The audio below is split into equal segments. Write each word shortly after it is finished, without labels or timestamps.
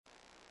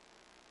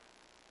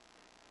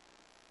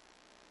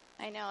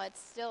I know,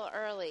 it's still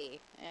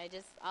early.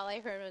 All I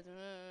heard was,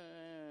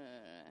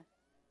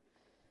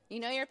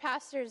 You know your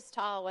pastor's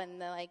tall when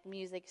the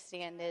music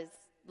stand is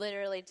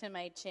literally to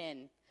my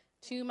chin.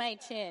 To my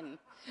chin.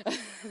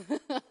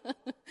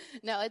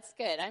 No, it's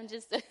good. I'm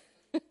just,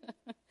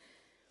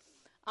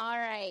 all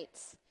right.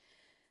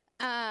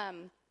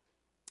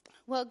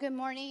 Well, good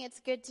morning. It's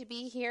good to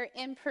be here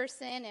in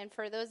person, and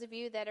for those of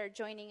you that are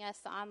joining us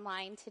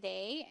online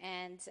today,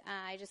 and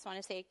I just want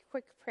to say a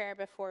quick prayer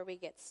before we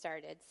get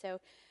started.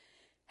 So,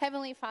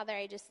 Heavenly Father,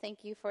 I just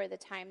thank you for the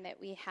time that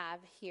we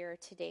have here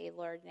today,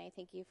 Lord, and I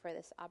thank you for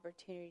this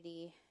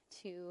opportunity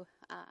to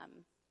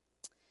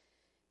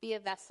be a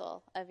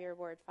vessel of your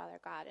word, Father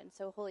God. And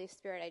so, Holy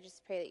Spirit, I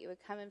just pray that you would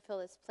come and fill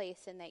this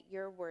place and that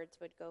your words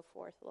would go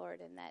forth,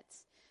 Lord, and that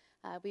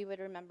we would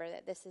remember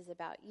that this is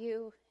about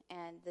you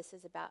and this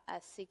is about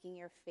us seeking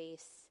your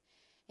face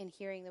and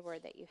hearing the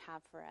word that you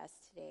have for us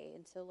today.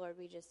 And so, Lord,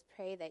 we just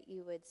pray that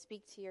you would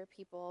speak to your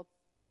people,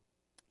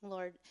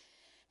 Lord,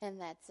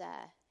 and that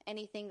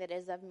anything that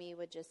is of me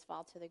would just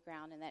fall to the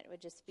ground and that it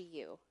would just be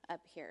you up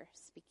here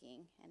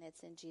speaking. And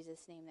it's in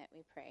Jesus' name that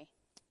we pray.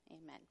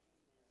 Amen.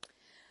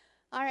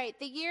 All right,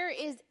 the year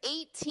is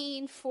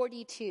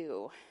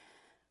 1842.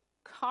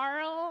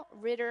 Carl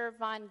Ritter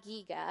von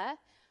Giga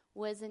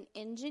was an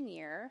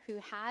engineer who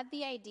had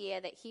the idea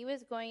that he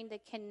was going to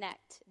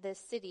connect the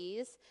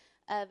cities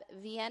of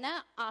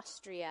Vienna,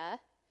 Austria,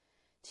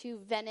 to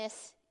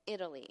Venice,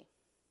 Italy.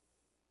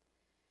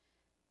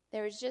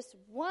 There was just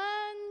one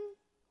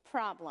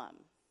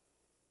problem: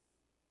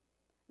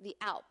 the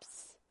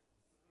Alps.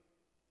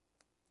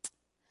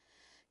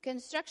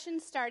 Construction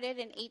started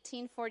in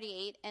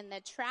 1848, and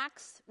the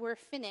tracks were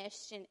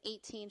finished in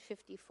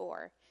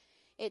 1854.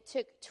 It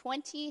took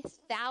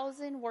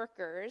 20,000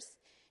 workers,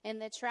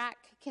 and the track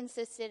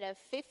consisted of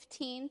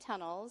 15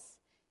 tunnels,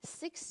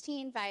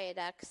 16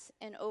 viaducts,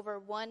 and over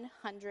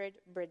 100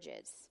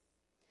 bridges.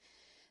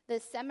 The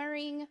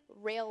Semmering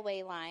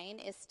railway line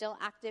is still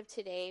active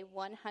today,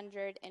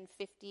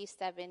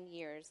 157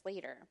 years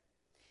later.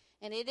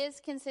 And it is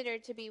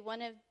considered to be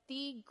one of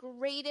the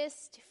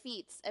greatest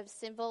feats of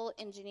civil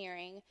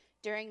engineering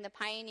during the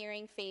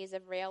pioneering phase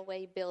of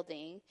railway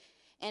building,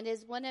 and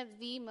is one of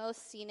the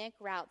most scenic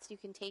routes you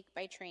can take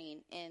by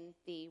train in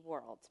the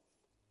world.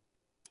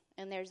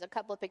 And there's a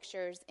couple of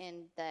pictures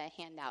in the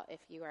handout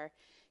if you are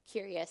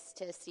curious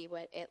to see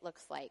what it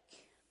looks like.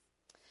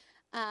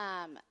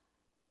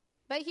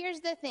 But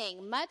here's the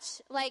thing.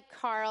 Much like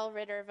Carl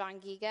Ritter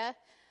von Giga,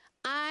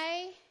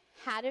 I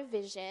had a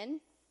vision,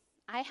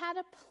 I had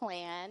a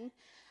plan,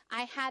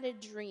 I had a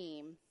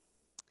dream.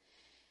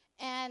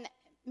 And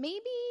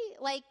maybe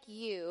like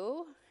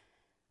you,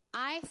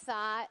 I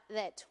thought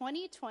that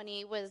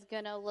 2020 was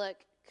going to look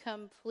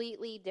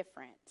completely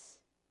different.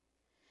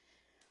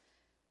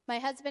 My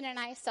husband and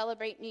I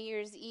celebrate New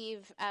Year's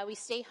Eve. We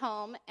stay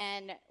home,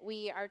 and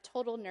we are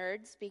total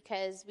nerds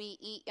because we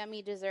eat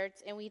yummy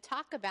desserts, and we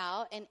talk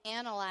about and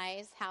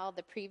analyze how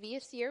the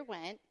previous year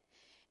went,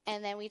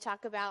 and then we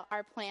talk about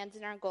our plans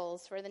and our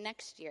goals for the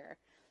next year.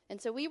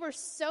 And so we were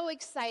so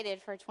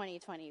excited for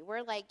 2020.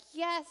 We're like,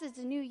 yes, it's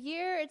a new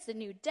year. It's a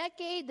new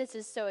decade. This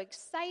is so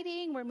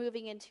exciting. We're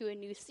moving into a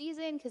new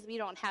season because we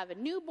don't have a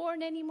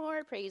newborn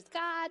anymore. Praise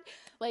God.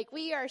 Like,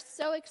 we are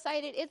so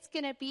excited. It's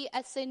going to be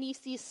a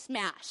Sinisi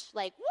smash.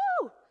 Like,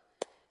 woo!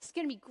 It's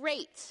going to be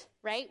great,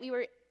 right? We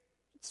were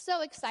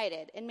so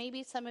excited. And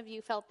maybe some of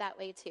you felt that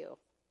way too.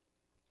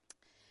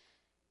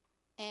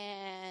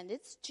 And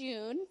it's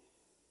June.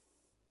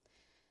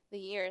 The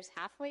year is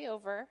halfway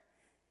over.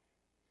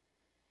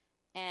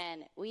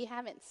 And we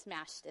haven't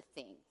smashed a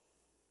thing.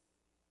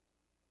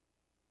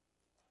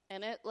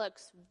 And it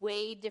looks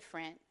way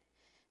different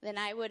than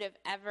I would have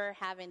ever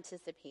have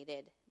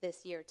anticipated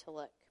this year to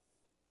look.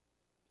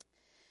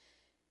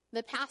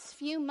 The past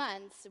few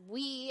months,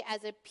 we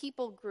as a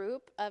people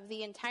group of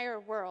the entire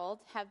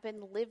world have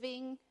been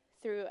living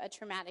through a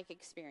traumatic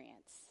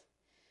experience.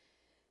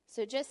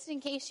 So just in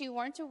case you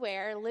weren't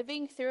aware,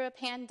 living through a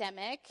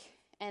pandemic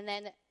and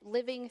then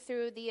living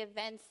through the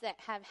events that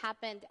have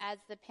happened as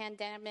the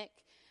pandemic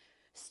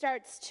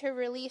starts to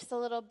release a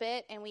little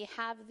bit, and we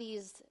have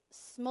these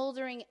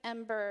smoldering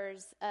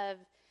embers of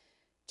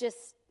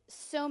just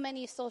so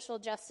many social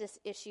justice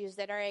issues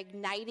that are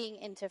igniting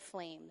into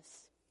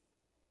flames.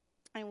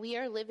 And we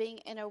are living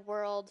in a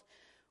world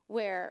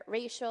where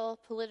racial,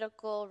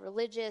 political,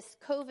 religious,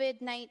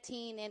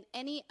 COVID-19, and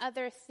any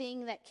other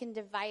thing that can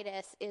divide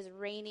us is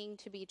reigning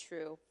to be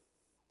true.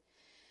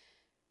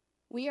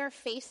 We are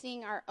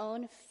facing our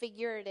own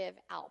figurative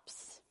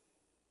Alps.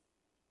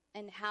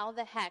 And how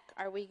the heck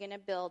are we going to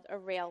build a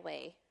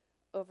railway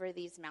over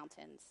these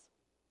mountains?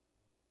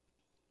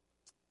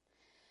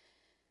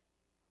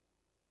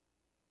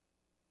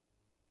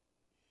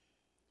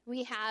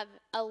 We have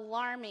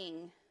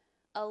alarming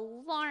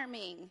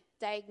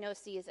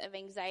diagnoses of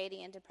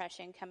anxiety and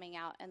depression coming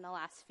out in the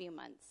last few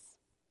months.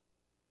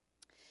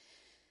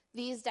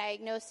 These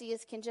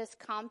diagnoses can just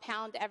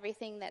compound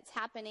everything that's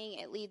happening.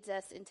 It leads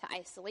us into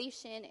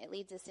isolation. It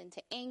leads us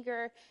into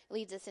anger. It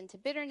leads us into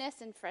bitterness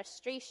and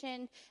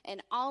frustration.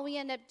 And all we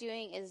end up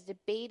doing is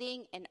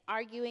debating and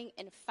arguing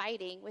and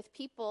fighting with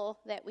people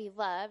that we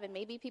love and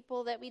maybe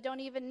people that we don't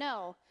even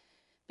know,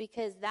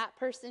 because that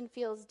person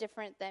feels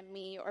different than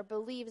me or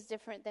believes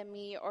different than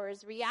me or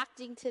is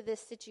reacting to this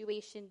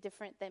situation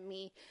different than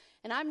me.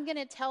 And I'm going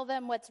to tell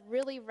them what's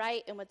really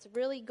right and what's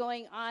really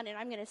going on, and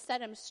I'm going to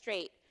set them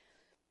straight.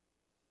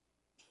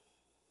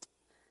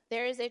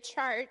 There is a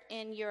chart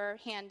in your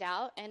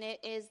handout, and it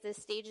is the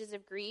stages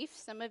of grief.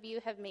 Some of you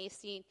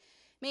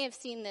may have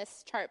seen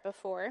this chart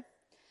before.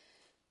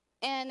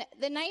 And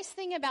the nice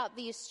thing about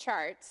these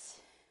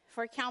charts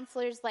for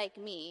counselors like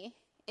me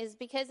is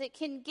because it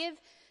can give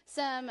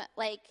some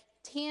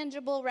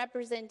tangible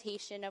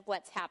representation of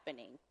what's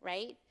happening,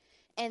 right?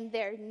 And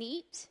they're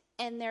neat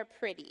and they're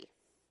pretty.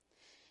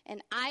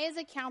 And I, as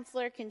a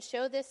counselor, can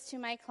show this to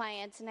my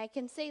clients, and I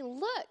can say,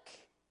 look,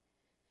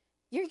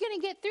 you're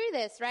going to get through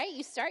this, right?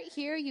 You start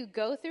here, you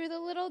go through the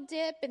little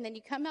dip, and then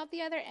you come out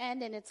the other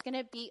end, and it's going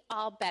to be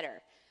all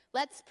better.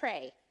 Let's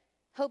pray.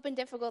 Hope in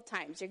difficult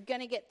times. You're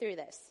going to get through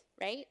this,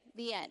 right?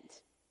 The end.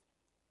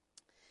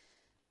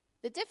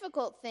 The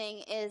difficult thing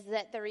is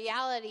that the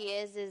reality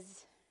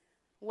is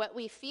what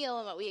we feel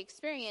and what we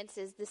experience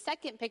is the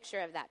second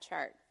picture of that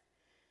chart,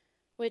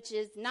 which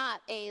is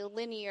not a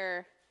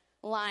linear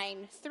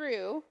line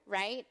through,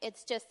 right?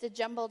 It's just a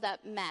jumbled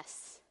up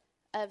mess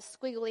of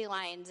squiggly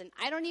lines, and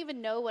I don't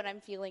even know what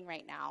I'm feeling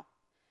right now.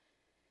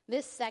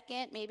 This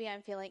second, maybe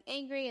I'm feeling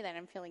angry, and then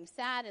I'm feeling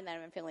sad, and then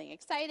I'm feeling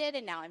excited,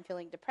 and now I'm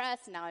feeling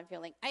depressed, and now I'm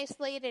feeling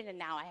isolated, and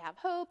now I have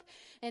hope,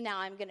 and now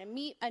I'm going to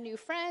meet a new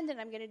friend,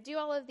 and I'm going to do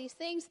all of these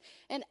things,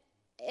 and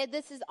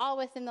this is all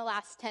within the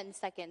last 10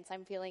 seconds.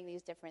 I'm feeling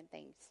these different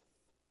things.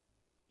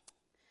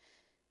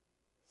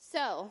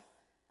 So,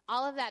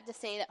 all of that to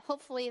say that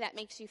hopefully that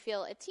makes you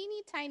feel a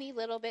teeny tiny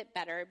little bit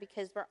better,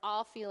 because we're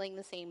all feeling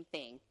the same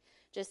thing.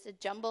 Just a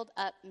jumbled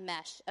up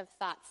mesh of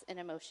thoughts and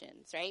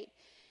emotions, right?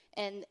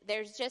 And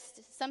there's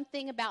just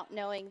something about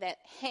knowing that,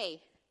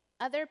 hey,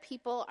 other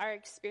people are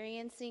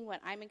experiencing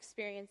what I'm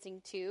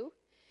experiencing too.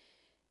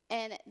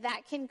 And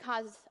that can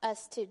cause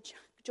us to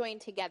join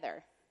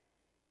together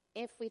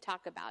if we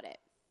talk about it.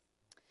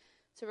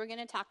 So we're going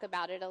to talk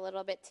about it a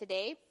little bit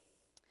today.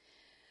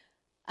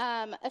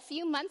 A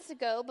few months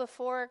ago,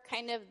 before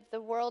kind of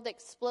the world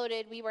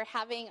exploded, we were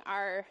having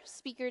our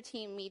speaker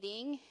team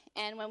meeting,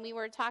 and when we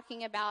were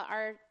talking about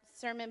our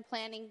sermon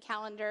planning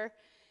calendar,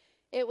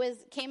 it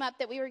came up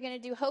that we were going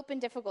to do hope in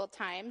difficult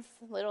times.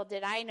 Little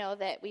did I know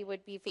that we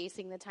would be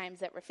facing the times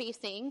that we're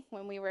facing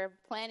when we were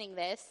planning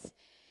this,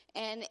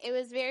 and it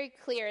was very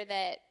clear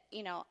that,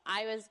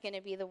 I was going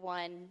to be the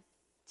one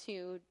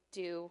to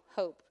do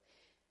hope.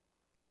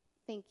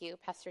 Thank you,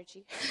 Pastor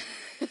G.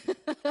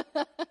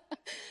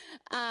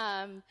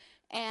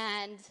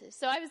 And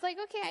so I was like,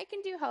 okay, I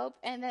can do hope.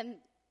 And then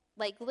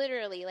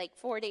literally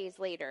 4 days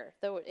later,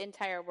 the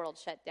entire world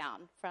shut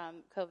down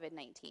from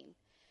COVID-19.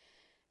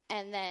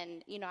 And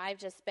then, I've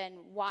just been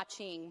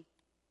watching,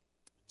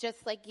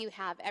 just like you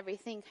have,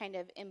 everything kind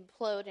of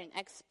implode and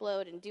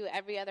explode and do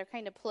every other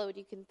kind of plode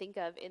you can think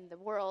of in the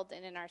world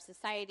and in our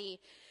society.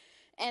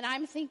 And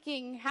I'm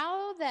thinking,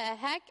 how the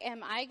heck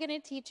am I going to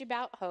teach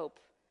about hope?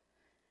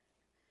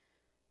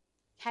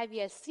 Have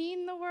you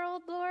seen the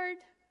world, Lord?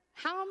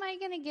 How am I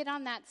going to get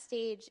on that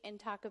stage and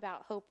talk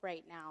about hope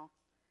right now?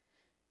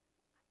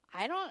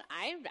 I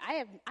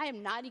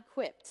am not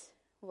equipped,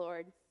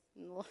 Lord.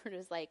 And the Lord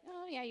was like,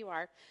 oh, yeah, you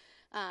are,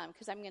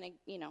 because I'm going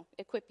to,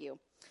 equip you.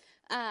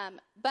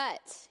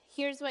 But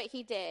here's what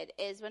he did,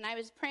 is when I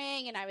was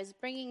praying and I was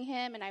bringing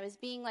him and I was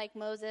being like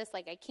Moses,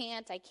 like, I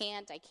can't.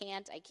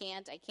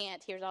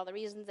 Here's all the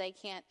reasons I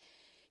can't.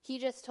 He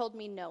just told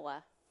me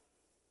Noah.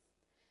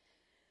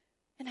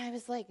 And I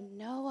was like,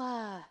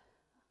 Noah.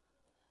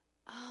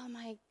 Oh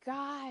my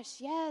gosh,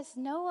 yes,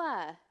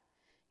 Noah.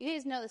 You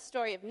guys know the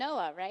story of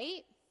Noah,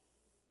 right?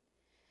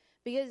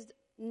 Because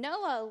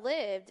Noah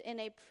lived in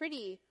a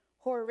pretty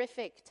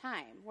horrific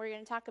time. We're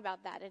going to talk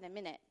about that in a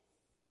minute.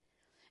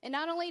 And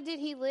not only did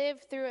he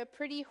live through a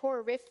pretty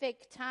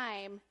horrific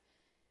time,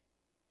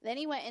 then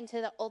he went into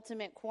the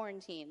ultimate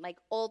quarantine,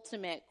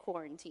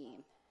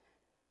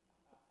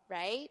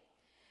 right?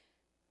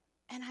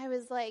 And I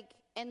was like,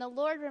 and the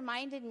Lord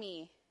reminded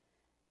me,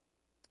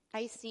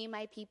 I see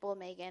my people,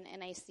 Megan,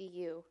 and I see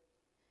you.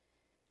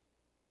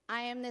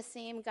 I am the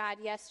same God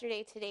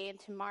yesterday, today, and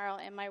tomorrow,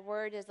 and my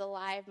word is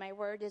alive, my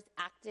word is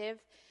active,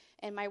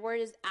 and my word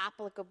is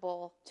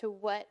applicable to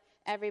what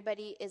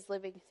everybody is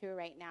living through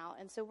right now.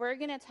 And so we're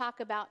going to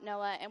talk about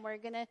Noah, and we're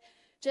going to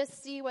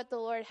just see what the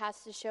Lord has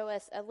to show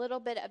us a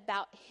little bit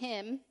about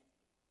him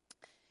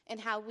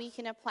and how we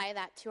can apply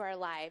that to our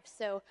lives.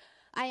 So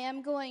I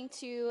am going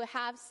to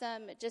have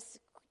some just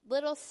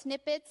little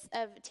snippets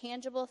of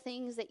tangible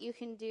things that you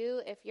can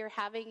do if you're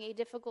having a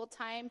difficult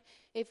time,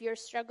 if you're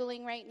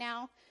struggling right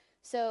now.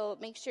 So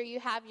make sure you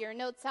have your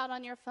notes out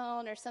on your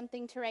phone or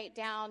something to write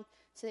down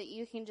so that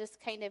you can just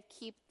kind of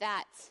keep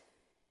that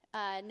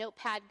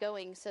notepad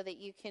going so that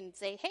you can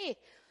say, hey,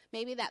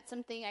 maybe that's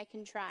something I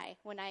can try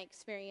when I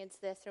experience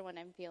this or when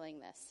I'm feeling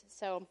this.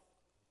 So,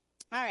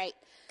 all right,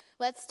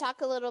 let's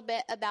talk a little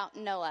bit about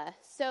Noah.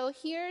 So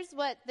here's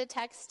what the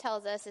text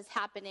tells us is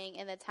happening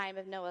in the time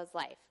of Noah's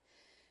life.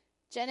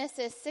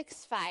 Genesis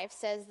 6:5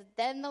 says,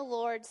 "Then the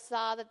Lord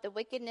saw that the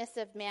wickedness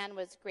of man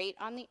was great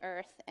on the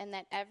earth, and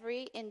that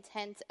every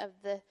intent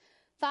of the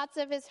thoughts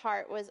of his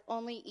heart was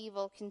only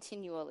evil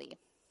continually."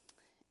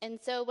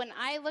 And so when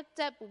I looked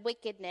up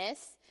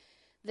wickedness,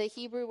 the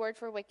Hebrew word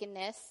for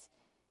wickedness,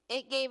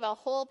 it gave a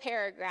whole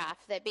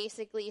paragraph that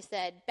basically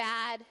said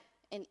bad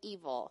and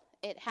evil.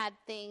 It had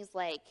things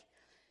like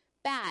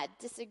bad,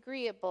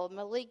 disagreeable,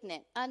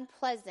 malignant,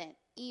 unpleasant,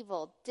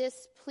 evil,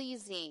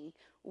 displeasing,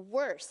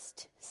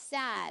 worst,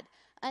 sad,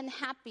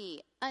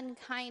 unhappy,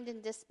 unkind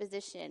in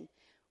disposition,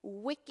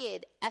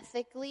 wicked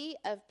ethically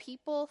of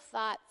people,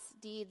 thoughts,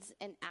 deeds,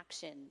 and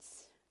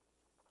actions.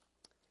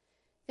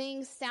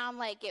 Things sound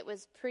like it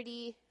was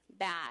pretty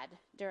bad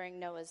during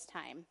Noah's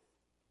time.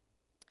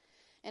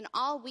 And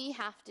all we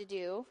have to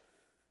do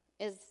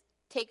is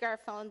take our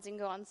phones and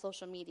go on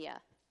social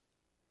media.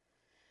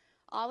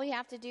 All we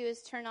have to do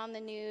is turn on the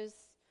news.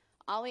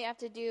 All we have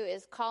to do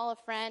is call a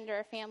friend or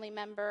a family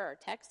member, or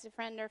text a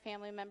friend or a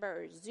family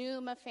member, or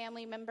Zoom a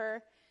family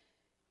member.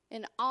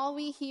 And all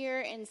we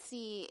hear and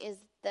see is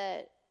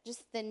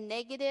just the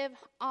negative,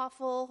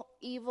 awful,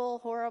 evil,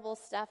 horrible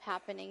stuff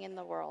happening in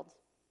the world.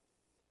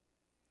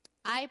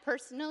 I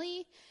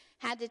personally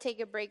had to take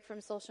a break from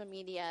social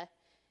media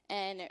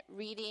and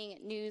reading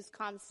news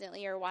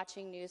constantly or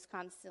watching news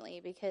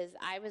constantly because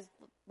I was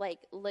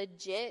like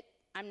legit,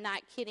 I'm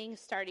not kidding,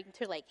 starting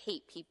to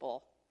hate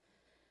people.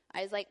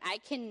 I was like, I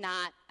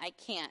cannot.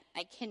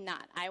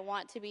 I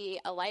want to be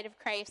a light of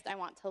Christ. I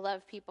want to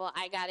love people.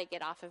 I got to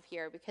get off of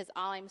here because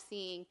all I'm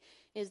seeing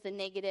is the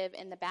negative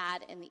and the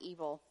bad and the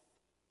evil.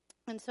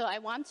 And so I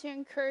want to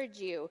encourage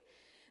you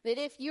that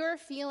if you're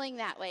feeling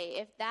that way,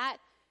 if that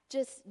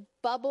just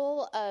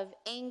bubble of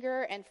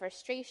anger and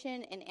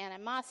frustration and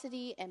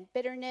animosity and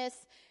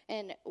bitterness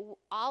and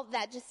all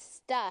that just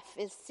stuff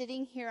is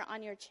sitting here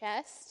on your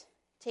chest,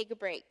 take a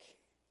break.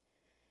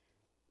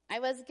 I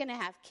was going to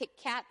have Kit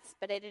Kats,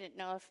 but I didn't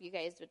know if you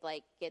guys would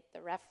get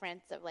the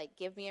reference of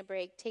give me a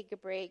break, take a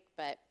break,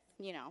 but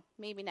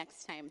maybe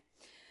next time.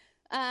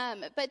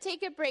 But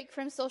take a break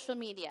from social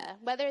media,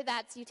 whether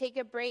that's you take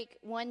a break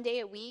one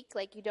day a week,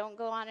 you don't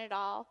go on at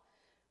all,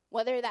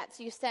 whether that's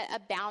you set a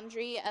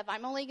boundary of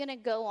I'm only going to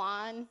go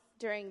on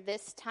during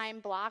this time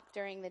block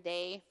during the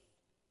day,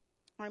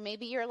 or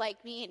maybe you're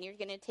like me and you're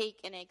going to take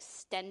an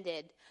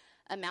extended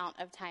amount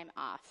of time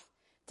off.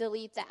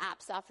 Delete the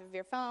apps off of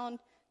your phone.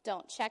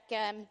 Don't check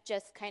them.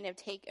 Just kind of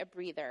take a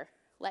breather.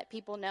 Let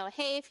people know,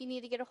 hey, if you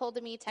need to get a hold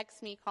of me,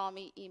 text me, call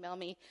me, email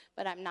me,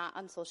 but I'm not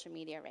on social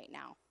media right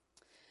now.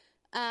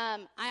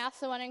 I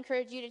also want to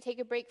encourage you to take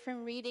a break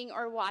from reading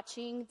or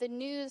watching the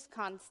news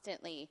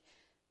constantly.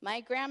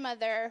 My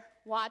grandmother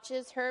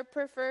watches her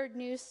preferred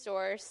news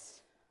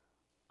source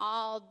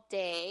all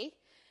day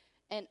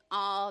and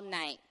all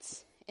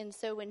night. And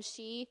so when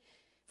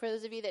for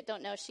those of you that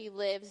don't know, she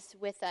lives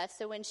with us.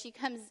 So when she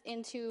comes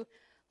into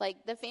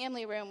the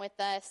family room with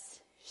us,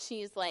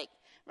 she's like,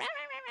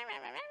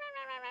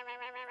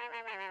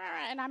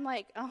 and I'm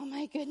like, oh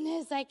my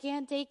goodness, I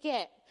can't take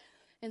it.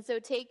 And so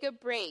take a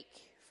break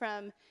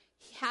from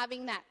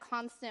having that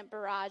constant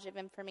barrage of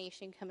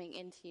information coming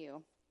into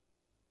you.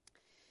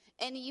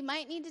 And you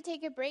might need to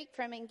take a break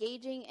from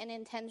engaging in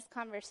intense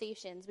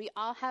conversations. We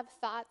all have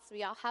thoughts,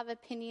 we all have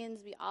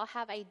opinions, we all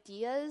have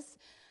ideas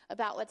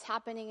about what's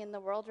happening in the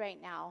world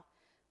right now.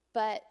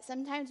 But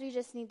sometimes we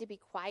just need to be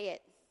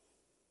quiet.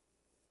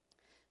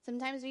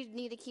 Sometimes we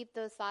need to keep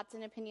those thoughts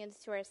and opinions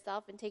to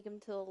ourselves and take them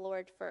to the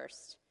Lord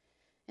first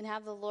and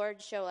have the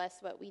Lord show us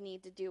what we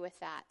need to do with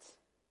that.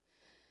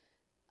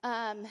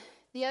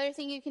 The other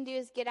thing you can do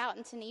is get out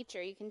into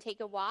nature. You can take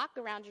a walk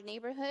around your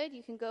neighborhood.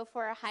 You can go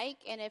for a hike.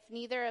 And if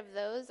neither of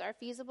those are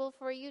feasible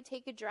for you,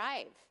 take a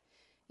drive.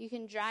 You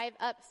can drive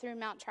up through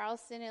Mount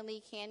Charleston and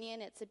Lee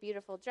Canyon. It's a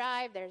beautiful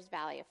drive. There's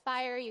Valley of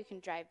Fire. You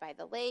can drive by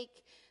the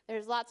lake.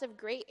 There's lots of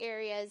great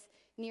areas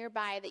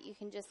nearby that you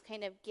can just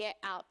kind of get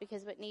out,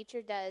 because what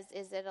nature does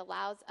is it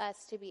allows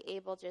us to be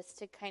able just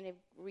to kind of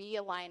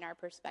realign our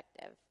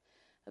perspective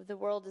of the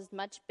world is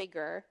much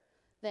bigger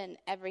than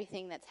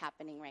everything that's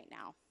happening right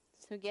now.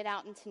 So get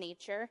out into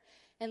nature.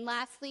 And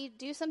lastly,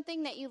 do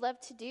something that you love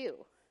to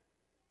do.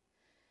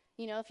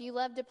 If you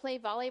love to play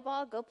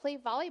volleyball, go play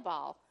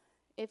volleyball.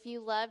 If you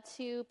love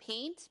to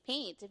paint,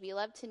 paint. If you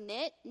love to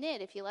knit,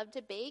 knit. If you love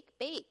to bake,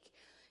 bake.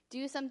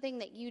 Do something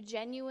that you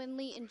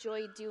genuinely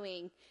enjoy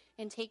doing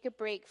and take a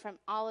break from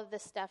all of the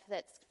stuff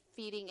that's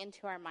feeding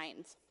into our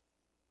minds.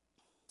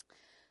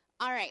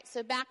 All right,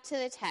 so back to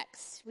the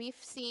text. We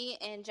see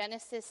in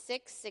Genesis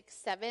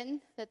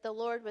 6:7 that the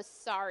Lord was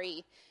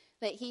sorry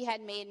that he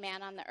had made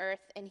man on the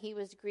earth, and he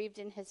was grieved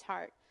in his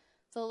heart.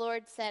 The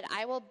Lord said,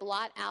 I will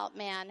blot out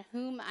man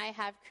whom I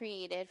have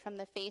created from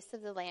the face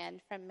of the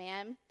land, from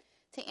man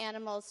to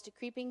animals to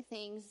creeping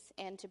things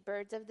and to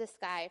birds of the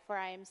sky, for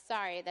I am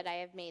sorry that I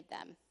have made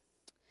them.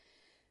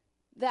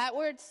 That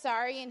word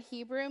sorry in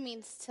Hebrew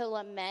means to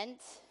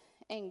lament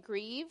and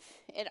grieve.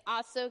 It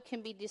also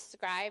can be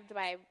described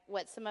by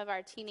what some of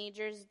our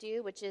teenagers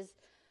do, which is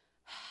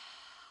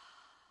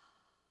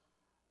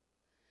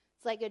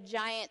it's like a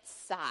giant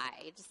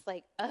sigh, just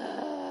like,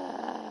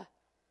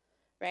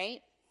 right?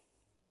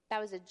 That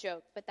was a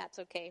joke, but that's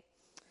okay.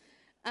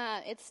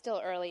 It's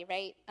still early,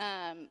 right?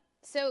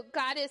 So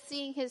God is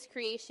seeing his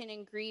creation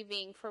and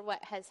grieving for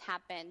what has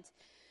happened.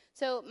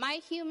 So my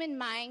human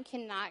mind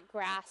cannot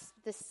grasp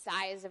the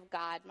size of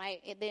God,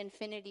 the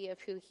infinity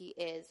of who he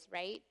is,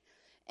 right?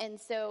 And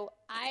so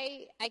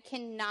I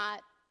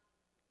cannot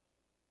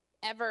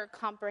ever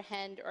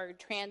comprehend or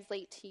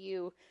translate to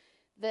you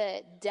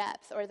the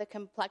depth or the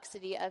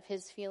complexity of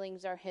his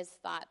feelings or his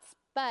thoughts.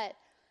 But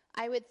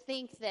I would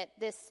think that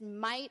this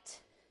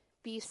might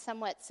be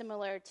somewhat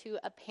similar to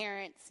a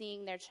parent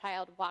seeing their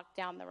child walk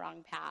down the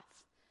wrong path.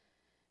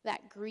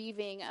 That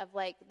grieving of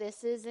like,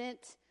 this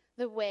isn't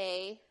the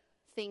way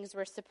things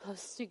were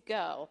supposed to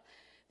go.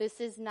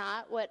 This is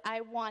not what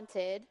I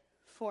wanted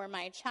for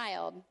my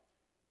child.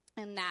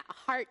 And that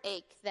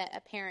heartache that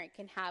a parent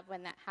can have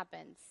when that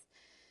happens.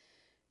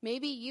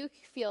 Maybe you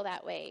feel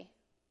that way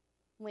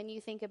when you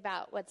think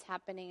about what's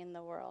happening in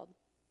the world.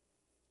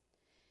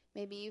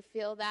 Maybe you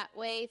feel that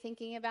way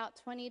thinking about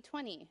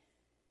 2020.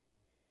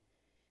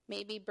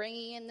 Maybe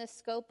bringing in the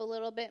scope a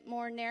little bit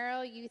more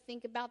narrow, you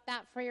think about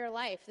that for your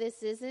life.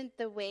 This isn't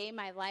the way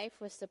my life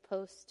was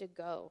supposed to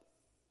go.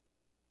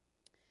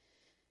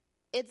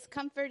 It's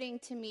comforting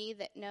to me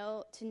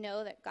to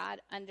know that God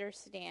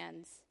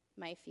understands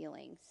my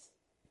feelings.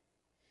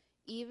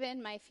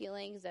 Even my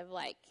feelings of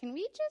like, can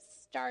we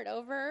just start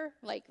over,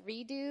 like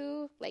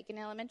redo, like in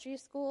elementary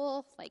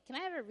school? Like, can I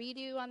have a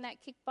redo on that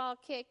kickball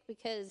kick?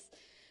 Because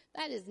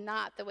that is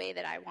not the way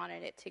that I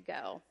wanted it to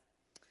go.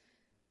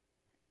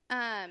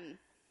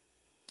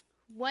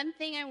 One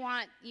thing I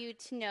want you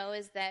to know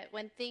is that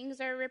when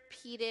things are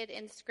repeated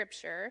in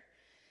Scripture,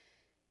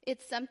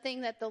 it's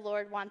something that the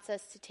Lord wants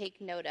us to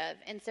take note of.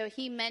 And so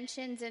he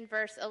mentions in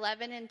verse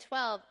 11 and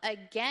 12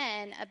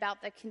 again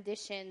about the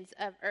conditions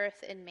of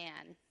earth and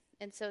man.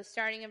 And so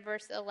starting in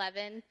verse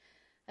 11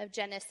 of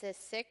Genesis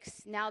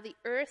 6, now the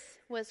earth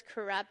was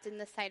corrupt in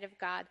the sight of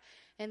God,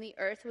 and the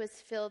earth was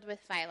filled with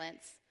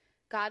violence.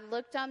 God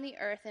looked on the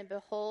earth, and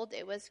behold,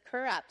 it was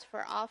corrupt,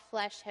 for all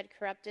flesh had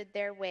corrupted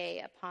their way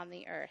upon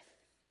the earth.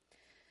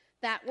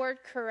 That word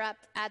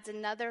corrupt adds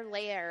another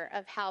layer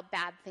of how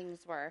bad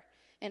things were.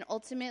 And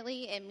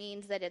ultimately, it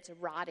means that it's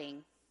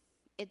rotting.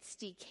 It's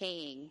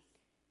decaying.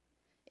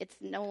 It's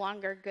no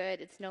longer good.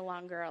 It's no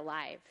longer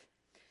alive.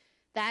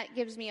 That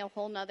gives me a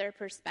whole nother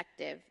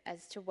perspective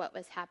as to what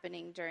was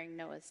happening during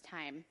Noah's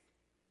time.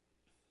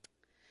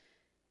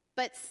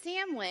 But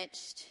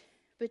sandwiched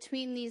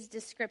between these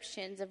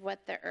descriptions of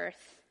what the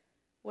earth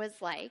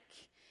was like,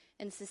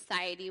 and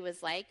society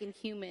was like, and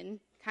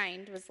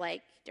humankind was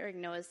like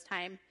during Noah's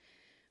time,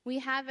 we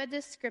have a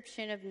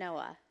description of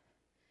Noah.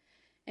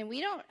 And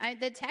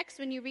the text,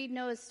 when you read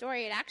Noah's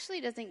story, it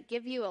actually doesn't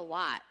give you a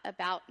lot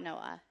about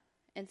Noah.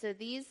 And so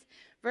these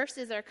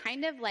verses are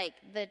kind of like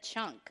the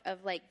chunk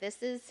of like,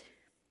 this is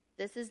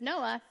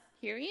Noah.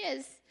 Here he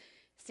is,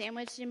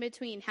 sandwiched in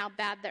between how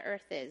bad the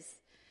earth is.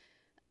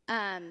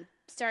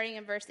 Starting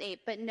in verse 8,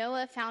 but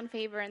Noah found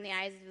favor in the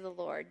eyes of the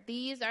Lord.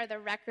 These are the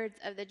records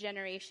of the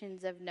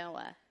generations of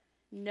Noah.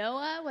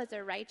 Noah was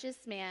a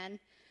righteous man,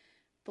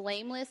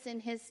 blameless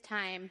in his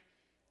time,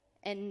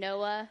 and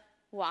Noah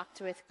walked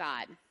with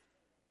God.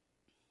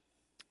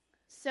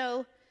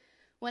 So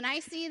when I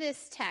see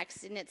this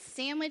text and it's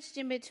sandwiched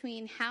in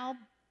between how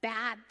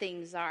bad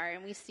things are,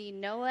 and we see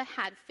Noah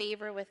had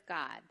favor with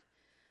God,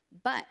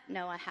 but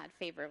Noah had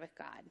favor with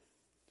God.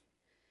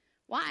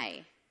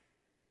 Why?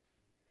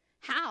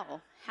 How?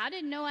 How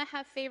did Noah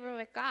have favor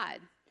with God?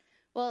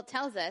 Well, it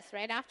tells us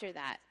right after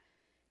that.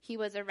 He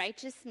was a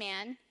righteous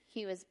man,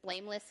 he was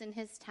blameless in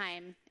his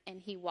time,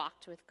 and he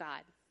walked with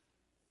God.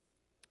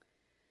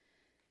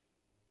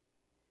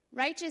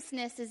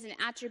 Righteousness is an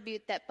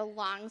attribute that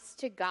belongs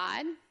to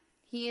God.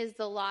 He is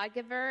the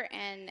lawgiver,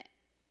 and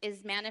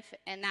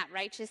that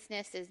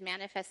righteousness is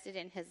manifested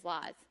in his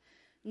laws.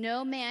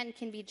 No man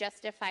can be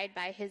justified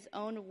by his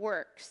own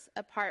works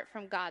apart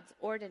from God's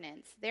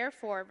ordinance.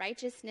 Therefore,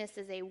 righteousness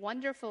is a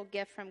wonderful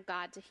gift from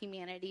God to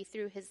humanity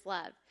through his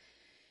love.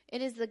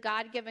 It is the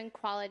God-given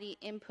quality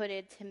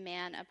inputted to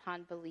man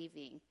upon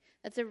believing.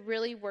 That's a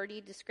really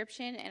wordy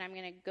description, and I'm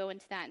going to go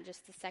into that in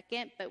just a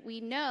second. But we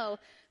know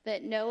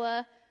that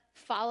Noah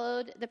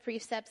followed the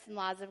precepts and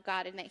laws of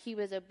God and that he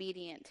was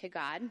obedient to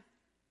God.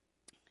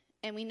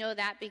 And we know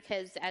that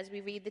because as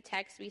we read the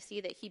text, we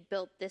see that he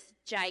built this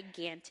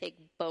gigantic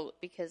boat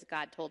because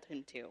God told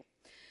him to.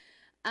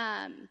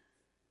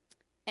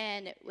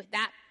 And with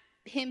that,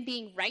 him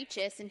being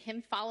righteous and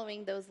him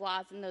following those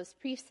laws and those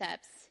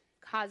precepts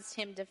caused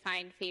him to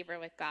find favor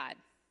with God.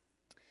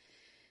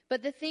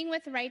 But the thing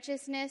with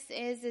righteousness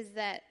is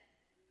that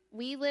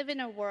we live in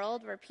a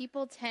world where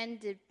people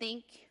tend to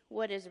think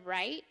what is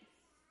right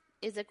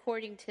is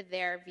according to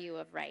their view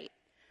of right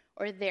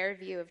or their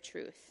view of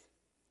truth.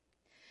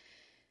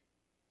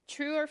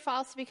 true or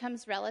false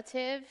becomes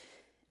relative,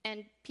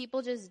 and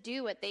people just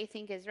do what they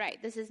think is right.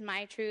 This is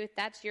my truth.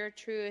 That's your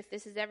truth.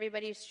 This is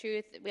everybody's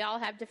truth. We all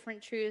have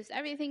different truths.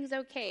 Everything's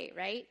okay,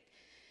 right?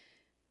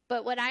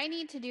 But what I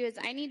need to do is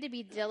I need to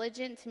be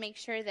diligent to make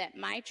sure that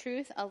my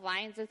truth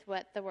aligns with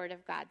what the Word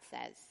of God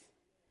says.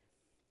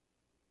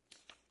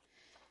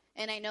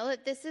 And I know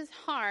that this is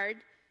hard,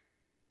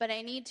 but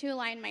I need to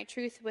align my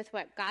truth with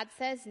what God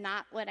says,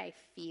 not what I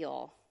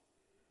feel.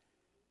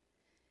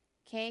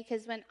 Okay,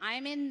 because when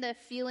I'm in the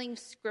feeling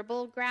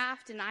scribble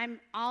graft and I'm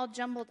all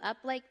jumbled up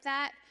like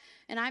that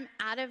and I'm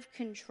out of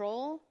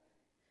control,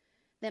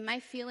 then my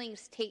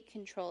feelings take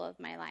control of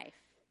my life.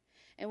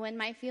 And when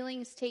my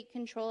feelings take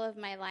control of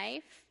my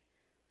life,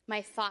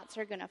 my thoughts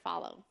are going to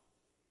follow.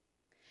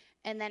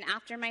 And then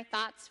after my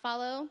thoughts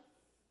follow,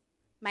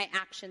 my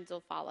actions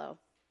will follow.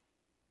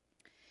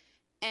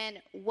 And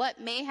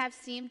what may have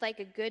seemed like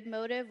a good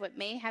motive, what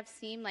may have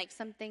seemed like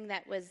something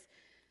that was,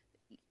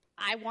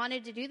 I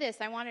wanted to do this,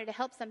 I wanted to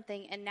help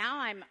something, and now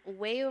I'm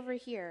way over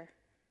here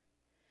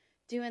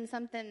doing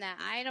something that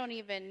I don't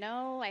even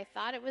know. I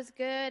thought it was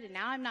good, and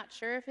now I'm not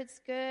sure if it's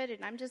good,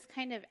 and I'm just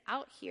kind of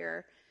out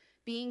here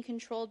being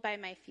controlled by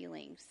my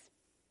feelings.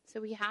 So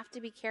we have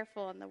to be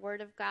careful, and the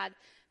Word of God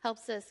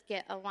helps us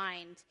get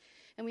aligned.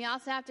 And we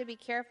also have to be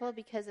careful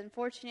because,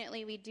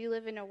 unfortunately, we do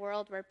live in a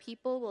world where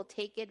people will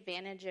take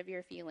advantage of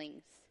your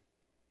feelings.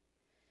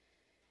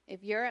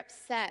 If you're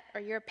upset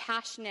or you're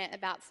passionate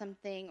about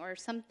something or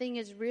something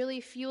is really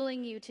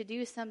fueling you to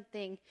do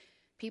something,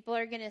 people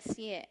are going to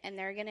see it and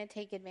they're going to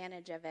take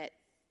advantage of it.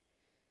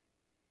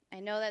 I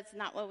know that's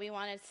not what we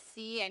want to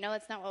see. I know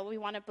it's not what we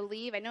want to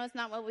believe. I know it's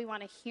not what we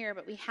want to hear,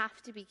 but we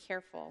have to be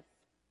careful.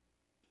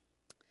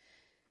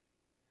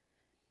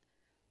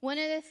 One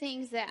of the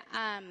things that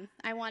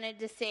I wanted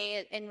to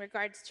say in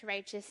regards to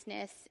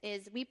righteousness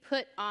is we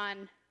put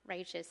on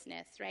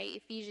righteousness, right?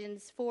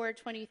 Ephesians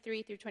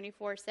 4:23 through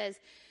 24 says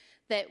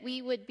that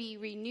we would be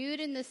renewed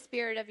in the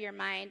spirit of your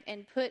mind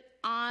and put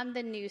on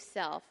the new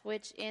self,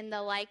 which in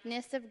the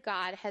likeness of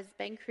God has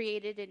been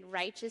created in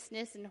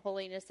righteousness and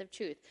holiness of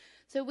truth.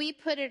 So we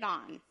put it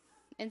on.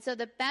 And so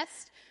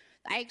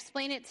I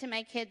explain it to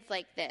my kids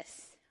like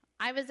this.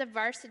 I was a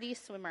varsity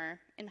swimmer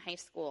in high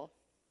school.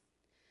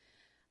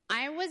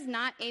 I was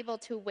not able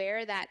to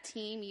wear that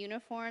team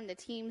uniform, the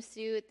team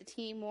suit, the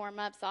team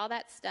warm-ups, all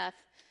that stuff,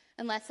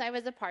 unless I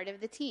was a part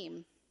of the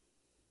team.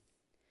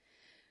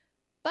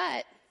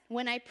 But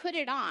when I put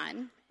it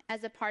on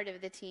as a part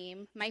of the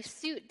team, my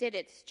suit did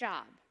its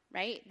job,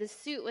 right? The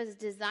suit was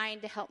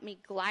designed to help me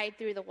glide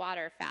through the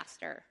water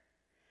faster,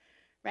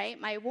 right?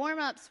 My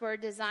warm-ups were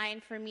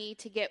designed for me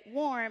to get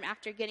warm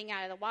after getting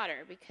out of the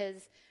water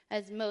because,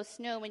 as most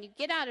know, when you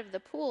get out of the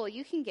pool,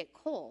 you can get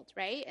cold,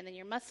 right? And then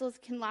your muscles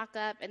can lock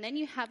up, and then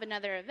you have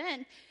another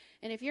event,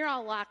 and if you're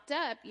all locked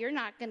up, you're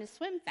not going to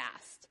swim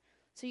fast.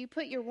 So you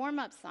put your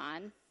warm-ups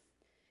on,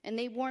 and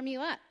they warm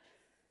you up.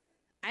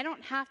 I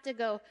don't have to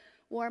go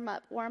warm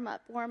up, warm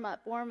up, warm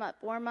up, warm up,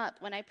 warm up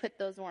when I put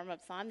those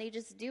warm-ups on. They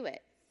just do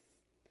it.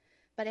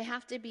 But I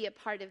have to be a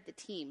part of the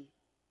team.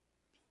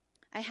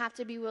 I have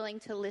to be willing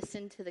to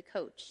listen to the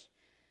coach.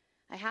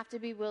 I have to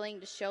be willing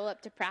to show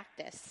up to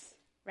practice,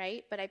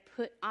 right? But I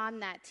put on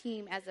that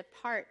team as a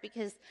part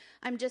because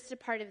I'm just a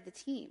part of the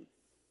team.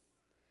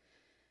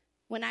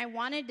 When I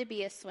wanted to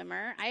be a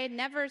swimmer, I had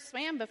never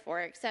swam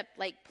before except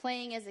like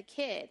playing as a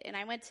kid. And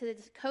I went to the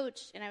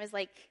coach and I was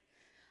like,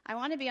 I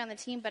want to be on the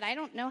team, but I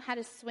don't know how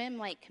to swim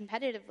like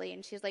competitively.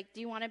 And she's like, do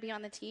you want to be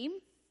on the team?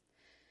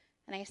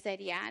 And I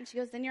said, yeah. And she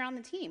goes, then you're on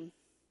the team.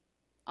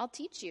 I'll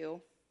teach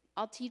you.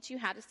 I'll teach you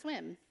how to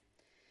swim.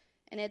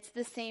 And it's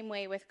the same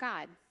way with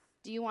God.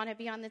 Do you want to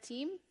be on the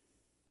team?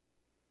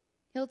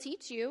 He'll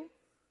teach you,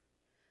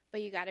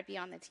 but you got to be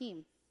on the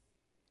team.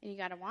 And you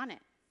got to want it.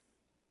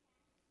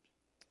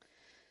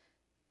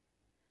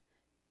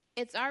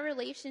 It's our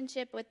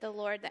relationship with the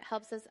Lord that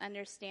helps us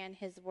understand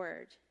his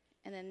word.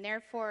 And then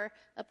therefore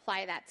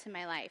apply that to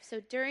my life. So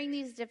during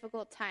these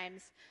difficult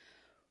times,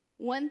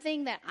 one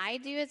thing that I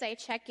do is I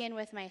check in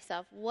with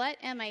myself. What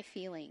am I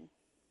feeling?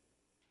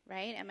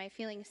 Right? Am I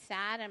feeling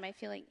sad? Am I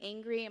feeling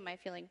angry? Am I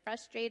feeling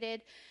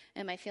frustrated?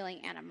 Am I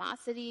feeling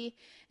animosity?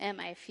 Am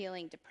I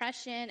feeling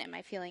depression? Am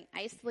I feeling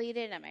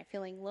isolated? Am I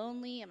feeling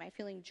lonely? Am I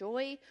feeling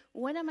joy?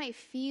 What am I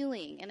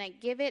feeling? And I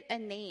give it a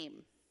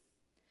name.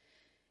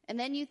 And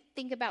then you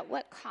think about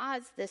what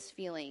caused this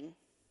feeling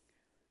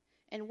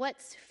and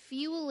what's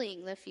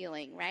fueling the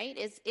feeling, right?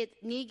 Is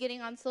it me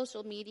getting on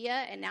social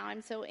media and now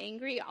I'm so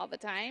angry all the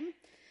time?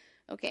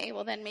 Okay,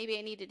 well then maybe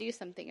I need to do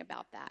something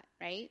about that,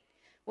 right?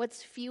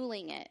 What's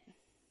fueling it?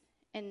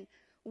 And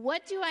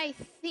what do I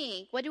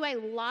think? What do I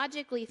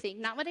logically think?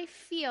 Not what I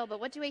feel, but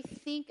what do I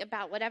think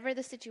about whatever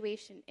the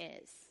situation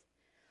is?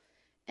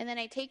 And then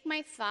I take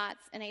my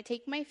thoughts and I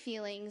take my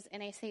feelings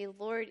and I say,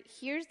 Lord,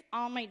 here's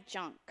all my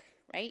junk,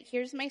 right?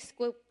 Here's my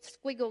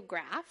squiggle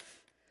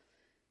graph.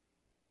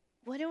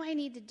 What do I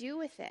need to do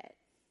with it?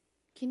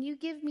 Can you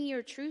give me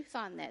your truth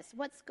on this?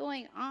 What's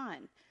going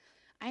on?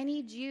 I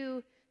need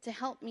you to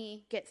help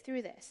me get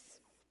through this.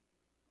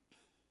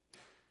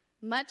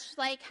 much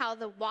like how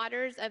the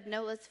waters of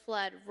Noah's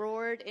flood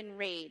roared and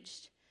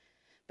raged.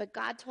 But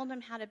God told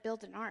him how to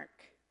build an ark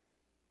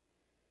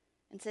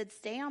and said,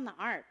 stay on the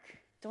ark.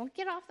 Don't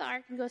get off the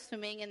ark and go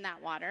swimming in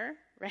that water,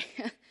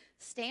 right?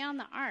 Stay on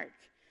the ark.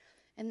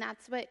 And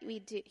that's what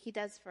he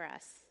does for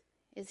us,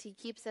 is he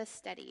keeps us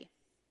steady.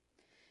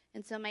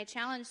 And so my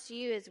challenge to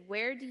you is,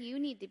 where do you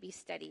need to be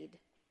steadied?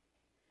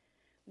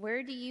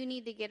 Where do you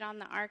need to get on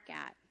the ark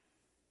at?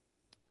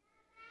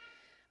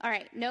 All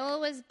right, Noah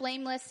was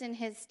blameless in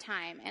his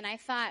time. And I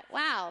thought,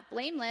 wow,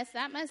 blameless,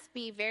 that must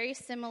be very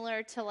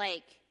similar to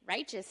like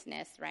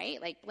righteousness,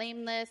 right? Like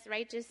blameless,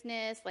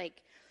 righteousness,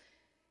 like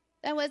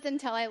that was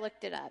until I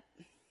looked it up.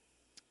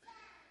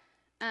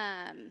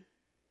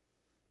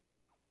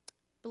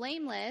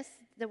 Blameless,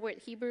 the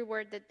Hebrew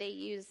word that they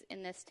use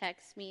in this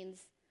text,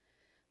 means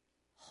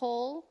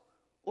whole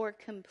or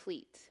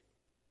complete.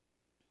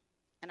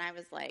 And I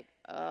was like,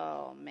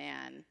 oh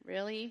man,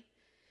 really?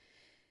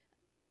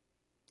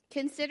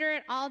 Consider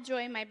it all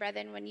joy, my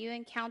brethren, when you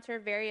encounter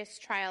various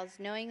trials,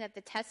 knowing that the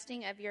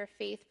testing of your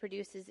faith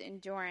produces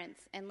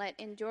endurance. And let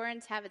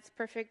endurance have its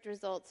perfect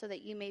result, so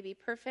that you may be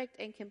perfect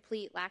and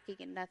complete, lacking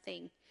in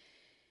nothing.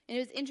 And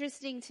it was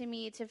interesting to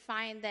me to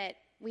find that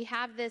we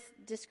have this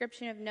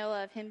description of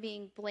Noah, of him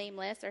being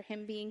blameless, or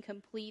him being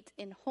complete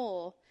and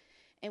whole.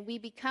 And we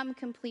become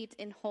complete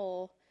and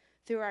whole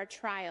through our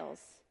trials.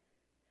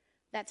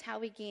 That's how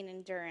we gain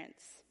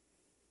endurance.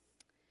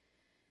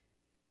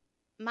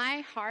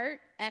 My heart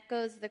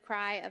echoes the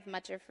cry of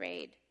Much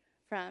Afraid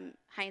from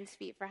Hind's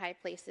Feet for High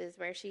Places,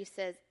 where she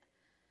says,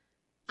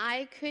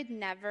 I could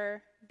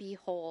never be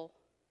whole.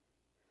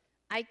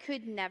 I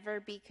could never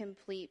be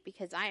complete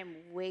because I am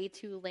way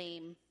too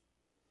lame.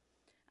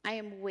 I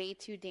am way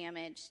too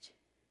damaged.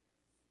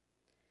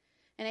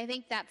 And I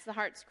think that's the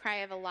heart's cry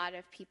of a lot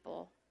of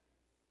people.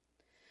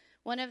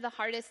 One of the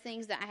hardest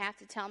things that I have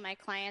to tell my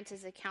clients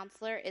as a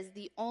counselor is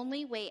the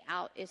only way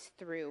out is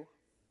through.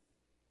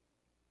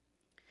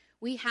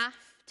 We have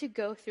to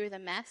go through the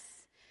mess.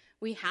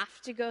 We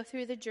have to go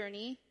through the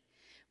journey.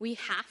 We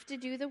have to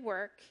do the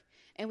work.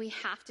 And we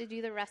have to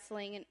do the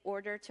wrestling in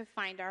order to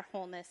find our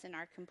wholeness and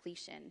our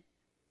completion.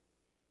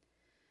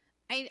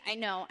 I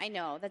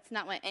know. That's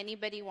not what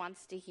anybody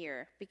wants to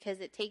hear, because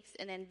it takes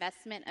an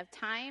investment of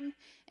time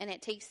and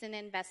it takes an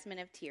investment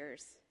of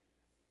tears.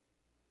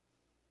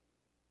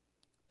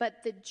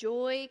 But the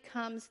joy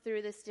comes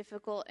through this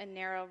difficult and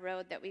narrow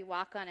road that we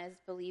walk on as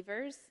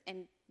believers,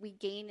 and we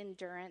gain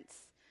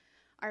endurance.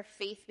 Our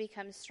faith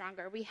becomes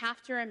stronger. We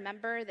have to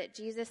remember that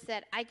Jesus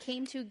said, I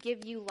came to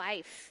give you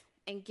life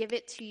and give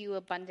it to you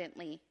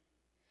abundantly.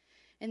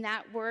 And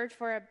that word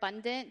for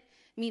abundant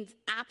means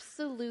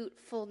absolute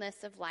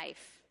fullness of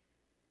life.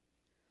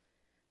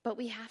 But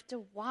we have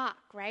to walk,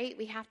 right?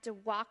 We have to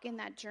walk in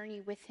that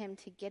journey with him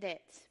to get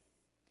it.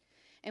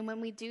 And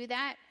when we do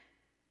that,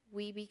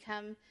 we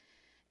become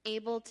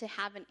able to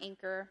have an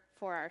anchor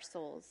for our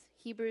souls.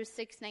 Hebrews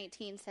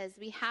 6:19 says,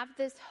 we have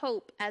this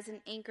hope as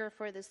an anchor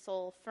for the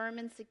soul, firm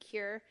and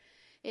secure.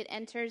 It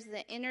enters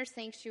the inner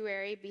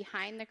sanctuary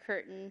behind the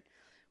curtain,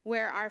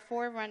 where our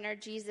forerunner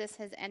Jesus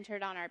has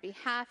entered on our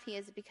behalf. He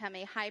has become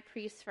a high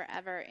priest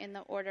forever in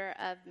the order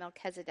of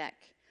Melchizedek.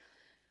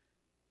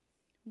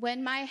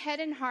 When my head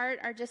and heart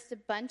are just a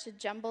bunch of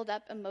jumbled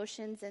up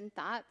emotions and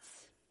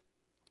thoughts,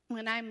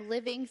 when I'm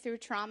living through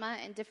trauma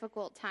and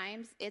difficult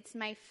times, it's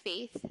my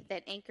faith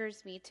that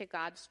anchors me to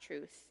God's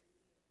truth.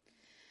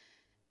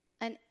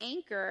 An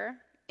anchor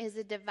is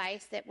a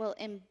device that will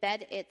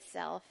embed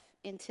itself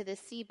into the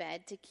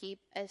seabed to keep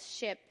a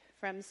ship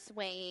from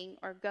swaying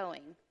or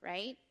going,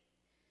 right?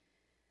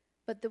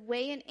 But the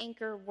way an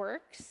anchor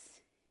works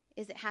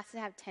is it has to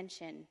have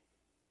tension.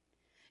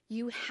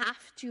 You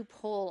have to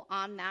pull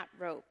on that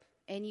rope,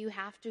 and you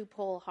have to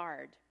pull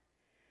hard.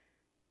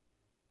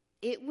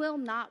 It will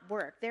not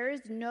work. There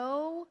is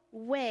no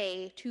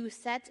way to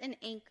set an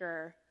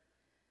anchor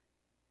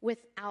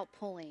without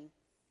pulling,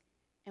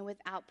 and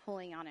without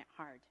pulling on it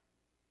hard.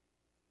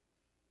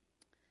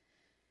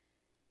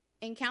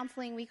 In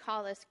counseling, we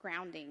call this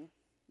grounding,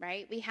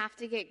 right? We have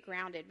to get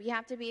grounded. We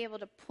have to be able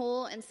to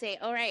pull and say,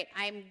 all right,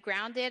 I'm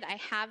grounded. I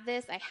have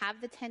this. I have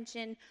the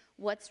tension.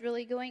 What's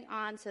really going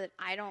on, so that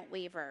I don't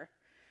waver,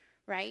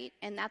 right?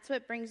 And that's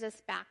what brings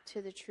us back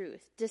to the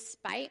truth,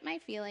 despite my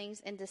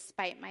feelings and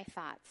despite my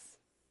thoughts.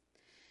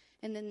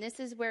 And then this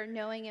is where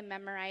knowing and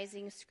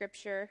memorizing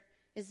scripture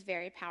is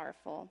very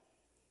powerful.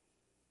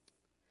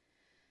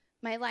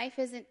 My life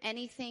isn't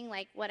anything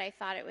like what I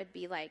thought it would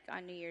be like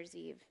on New Year's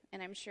Eve,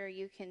 and I'm sure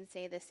you can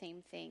say the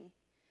same thing.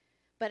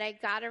 But I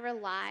gotta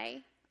rely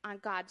on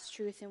God's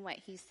truth and what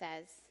he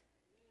says.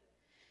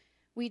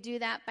 We do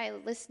that by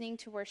listening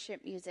to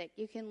worship music.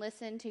 You can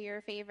listen to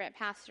your favorite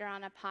pastor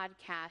on a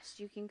podcast.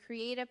 You can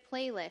create a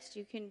playlist.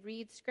 You can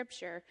read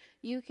scripture.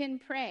 You can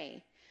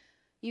pray.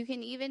 You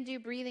can even do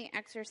breathing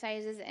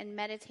exercises and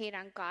meditate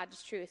on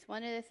God's truth.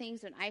 One of the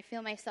things when I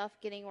feel myself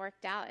getting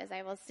worked out is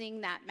I will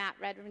sing that Matt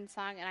Redman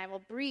song, and I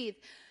will breathe.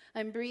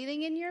 I'm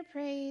breathing in your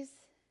praise,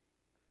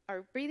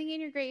 or breathing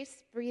in your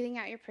grace, breathing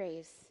out your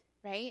praise.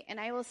 right? And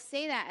I will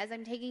say that as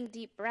I'm taking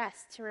deep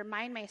breaths to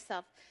remind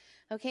myself,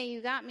 okay,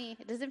 you got me.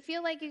 It doesn't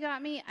feel like you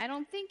got me. I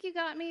don't think you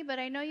got me, but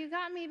I know you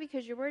got me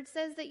because your word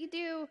says that you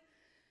do.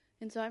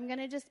 And so I'm going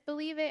to just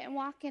believe it and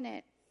walk in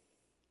it.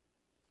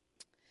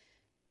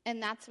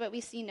 And that's what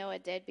we see Noah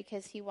did,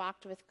 because he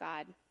walked with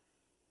God.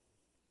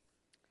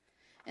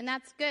 And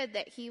that's good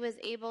that he was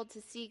able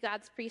to see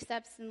God's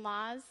precepts and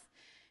laws,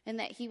 and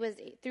that he was,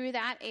 through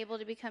that, able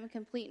to become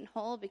complete and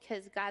whole,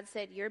 because God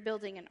said, you're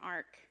building an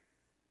ark,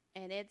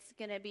 and it's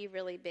going to be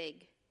really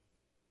big.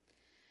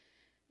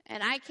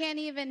 And I can't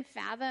even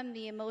fathom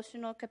the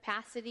emotional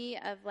capacity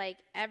of, like,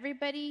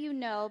 everybody you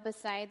know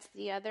besides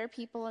the other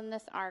people in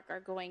this ark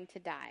are going to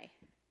die.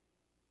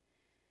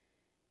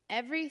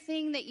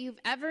 Everything that you've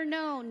ever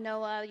known,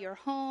 Noah, your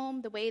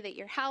home, the way that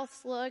your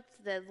house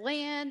looked, the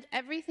land,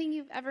 everything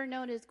you've ever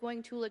known is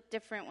going to look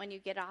different when you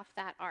get off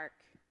that ark.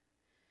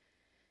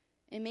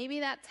 And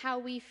maybe that's how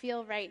we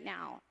feel right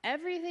now.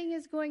 Everything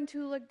is going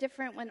to look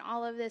different when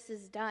all of this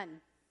is done.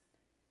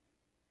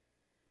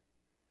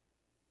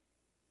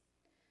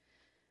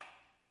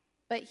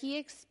 But he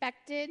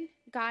expected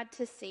God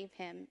to save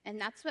him, and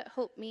that's what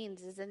hope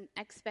means, is an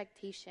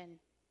expectation.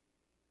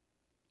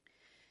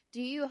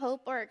 Do you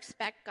hope or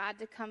expect God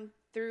to come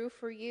through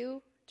for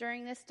you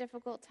during this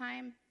difficult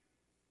time?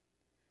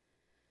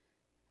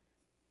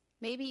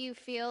 Maybe you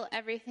feel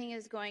everything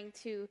is going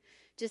to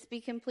just be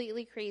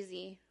completely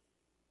crazy.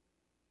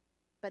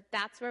 But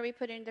that's where we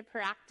put into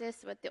practice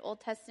what the Old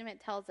Testament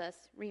tells us.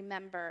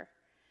 Remember.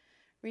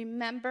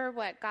 Remember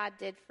what God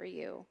did for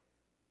you.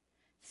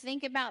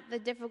 Think about the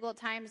difficult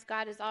times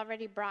God has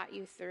already brought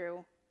you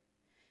through.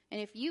 And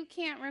if you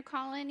can't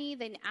recall any,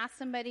 then ask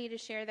somebody to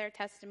share their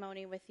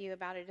testimony with you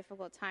about a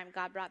difficult time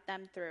God brought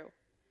them through.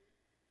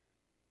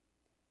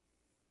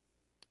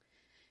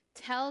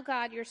 Tell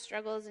God your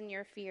struggles and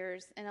your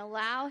fears, and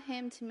allow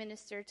him to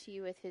minister to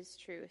you with his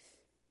truth.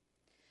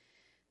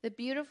 The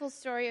beautiful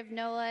story of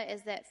Noah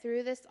is that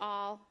through this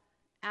all,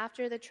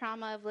 after the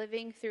trauma of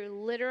living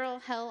through literal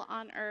hell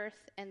on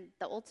earth and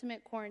the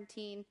ultimate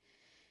quarantine,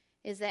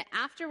 is that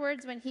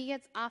afterwards, when he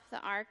gets off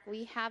the ark,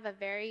 we have a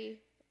very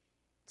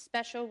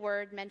special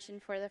word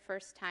mentioned for the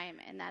first time,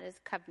 and that is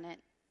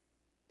covenant.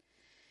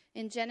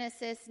 In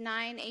Genesis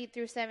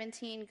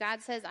 9:8-17,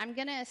 God says, I'm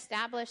going to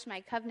establish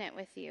my covenant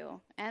with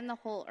you and the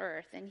whole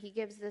earth. And he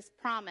gives this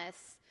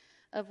promise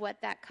of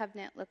what that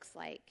covenant looks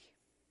like.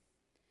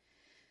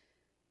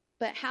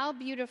 But how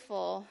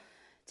beautiful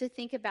to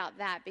think about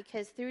that,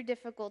 because through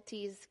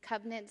difficulties,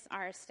 covenants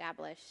are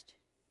established.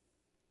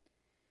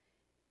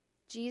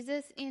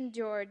 Jesus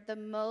endured the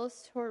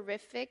most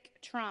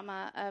horrific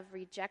trauma of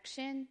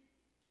rejection,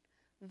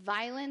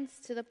 violence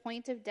to the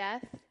point of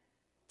death,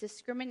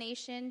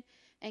 discrimination,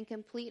 and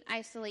complete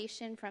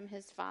isolation from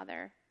his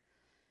Father.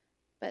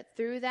 But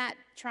through that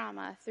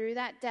trauma, through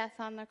that death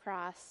on the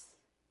cross,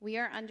 we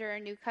are under a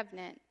new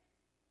covenant.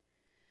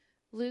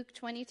 Luke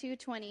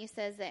 22:20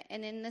 says that,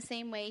 and in the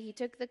same way, he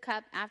took the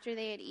cup after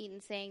they had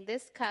eaten, saying,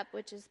 this cup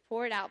which is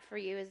poured out for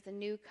you is the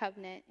new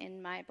covenant in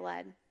my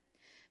blood.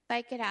 If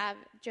I could have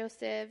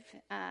Joseph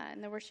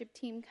and the worship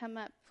team come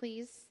up,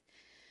 please.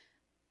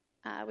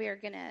 We are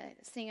going to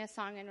sing a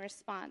song in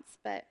response,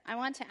 but I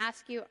want to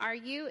ask you, are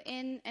you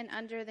in and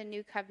under the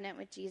new covenant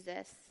with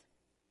Jesus?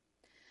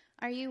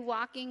 Are you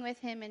walking with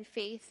him in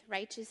faith,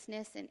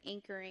 righteousness, and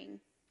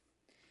anchoring?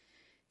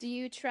 Do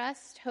you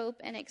trust,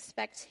 hope, and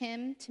expect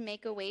him to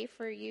make a way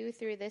for you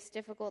through this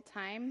difficult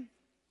time?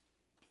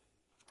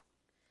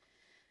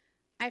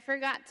 I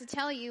forgot to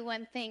tell you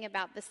one thing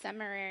about the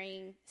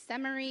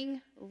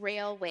Semmering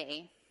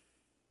Railway.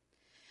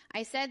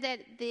 I said that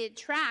the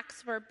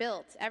tracks were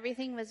built.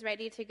 Everything was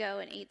ready to go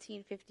in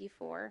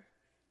 1854.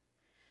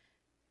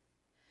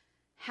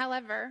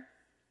 However,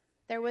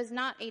 there was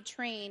not a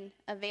train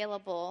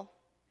available,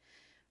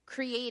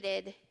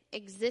 created,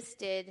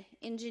 existed,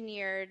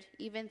 engineered,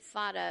 even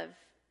thought of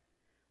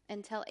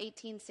until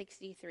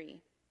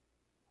 1863.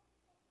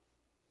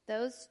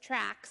 Those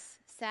tracks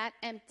sat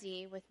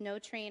empty with no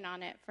train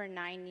on it for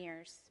 9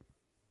 years.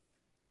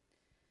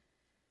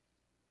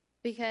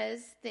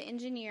 Because the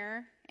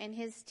engineer and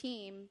his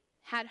team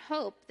had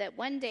hope that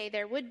one day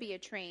there would be a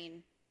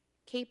train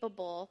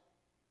capable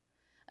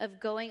of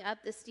going up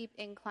the steep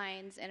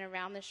inclines and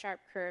around the sharp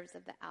curves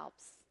of the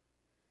Alps.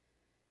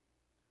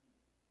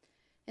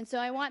 And so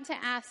I want to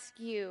ask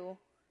you,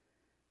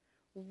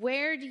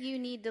 where do you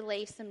need to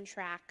lay some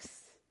tracks?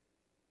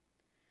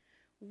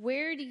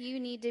 Where do you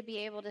need to be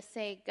able to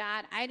say,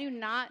 God, I do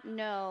not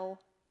know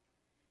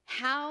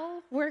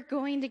how we're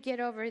going to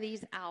get over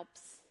these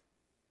Alps.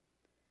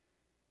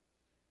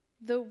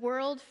 The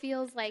world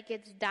feels like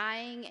it's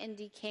dying and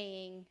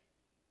decaying.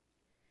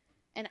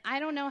 And I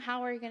don't know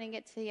how we're going to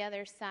get to the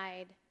other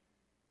side.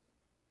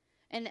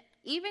 And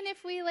even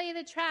if we lay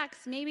the tracks,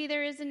 maybe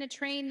there isn't a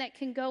train that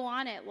can go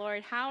on it,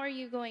 Lord. How are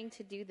you going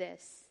to do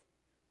this?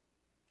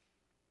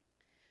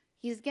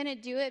 He's going to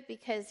do it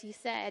because he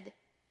said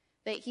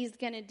that he's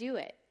going to do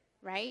it,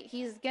 right?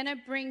 He's going to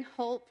bring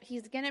hope.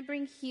 He's going to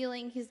bring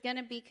healing. He's going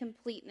to be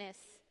completeness.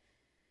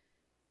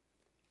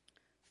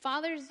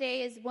 Father's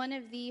Day is one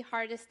of the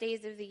hardest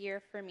days of the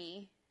year for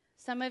me.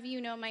 Some of you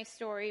know my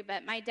story,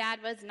 but my dad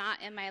was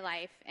not in my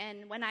life.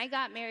 And when I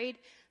got married,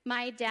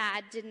 my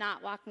dad did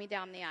not walk me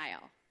down the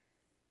aisle.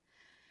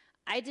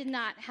 I did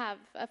not have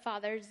a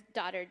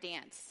father-daughter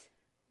dance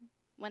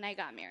when I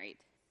got married.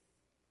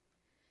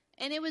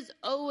 And it was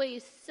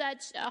always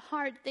such a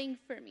hard thing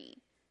for me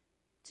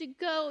to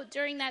go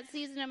during that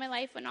season of my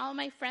life when all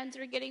my friends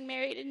were getting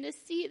married and to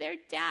see their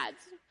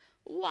dads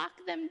walk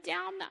them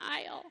down the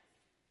aisle.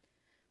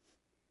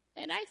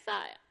 And I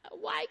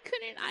thought, why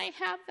couldn't I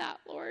have that,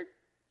 Lord?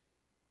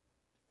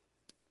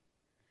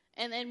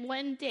 And then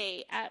one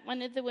day at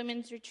one of the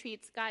women's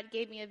retreats, God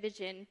gave me a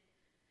vision.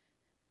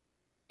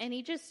 And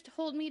he just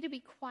told me to be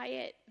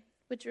quiet,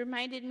 which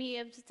reminded me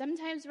of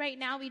sometimes right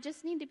now we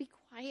just need to be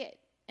quiet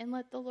and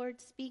let the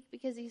Lord speak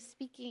because he's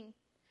speaking.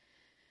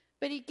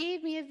 But he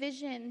gave me a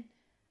vision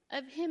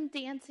of him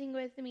dancing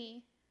with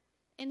me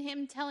and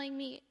him telling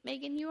me,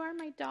 Megan, you are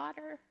my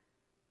daughter.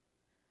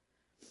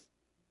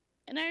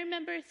 And I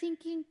remember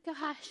thinking,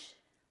 gosh,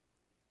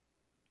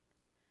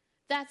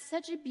 that's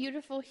such a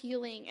beautiful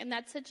healing, and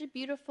that's such a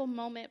beautiful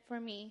moment for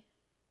me.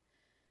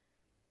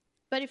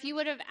 But if you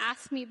would have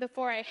asked me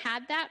before I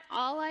had that,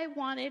 all I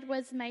wanted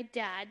was my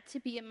dad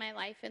to be in my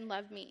life and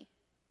love me.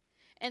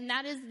 And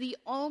that is the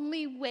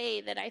only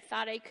way that I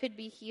thought I could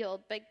be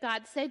healed. But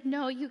God said,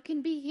 no, you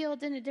can be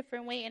healed in a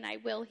different way, and I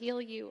will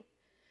heal you.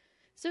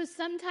 So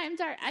sometimes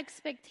our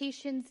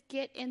expectations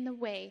get in the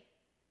way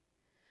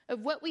of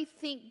what we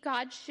think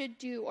God should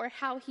do or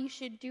how he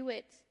should do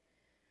it.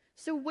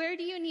 So where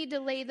do you need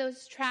to lay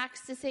those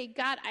tracks to say,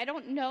 God, I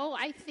don't know.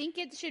 I think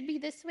it should be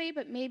this way,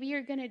 but maybe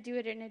you're going to do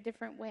it in a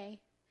different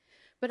way.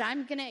 But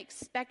I'm going to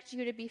expect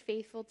you to be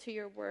faithful to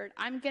your word.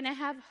 I'm going to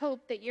have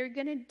hope that you're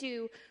going to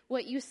do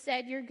what you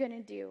said you're going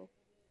to do.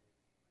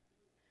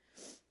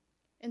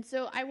 And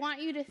so I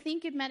want you to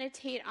think and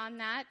meditate on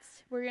that.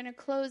 We're going to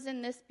close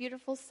in this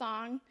beautiful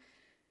song.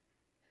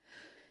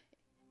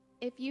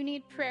 If you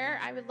need prayer,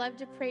 I would love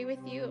to pray with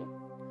you.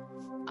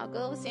 I'll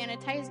go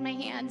sanitize my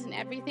hands and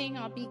everything.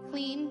 I'll be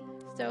clean.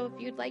 So if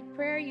you'd like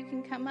prayer, you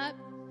can come up.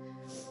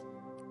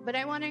 But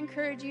I want to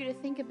encourage you to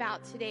think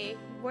about today,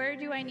 where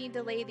do I need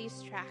to lay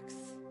these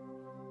tracks?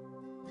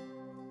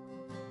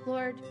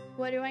 Lord,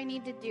 what do I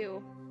need to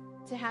do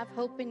to have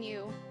hope in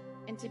you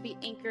and to be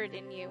anchored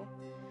in you?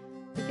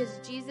 Because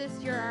Jesus,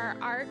 you're our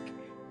ark.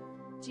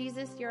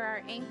 Jesus, you're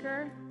our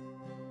anchor.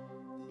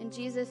 And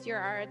Jesus, you're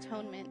our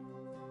atonement.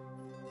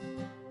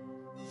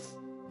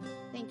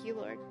 Thank you,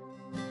 Lord.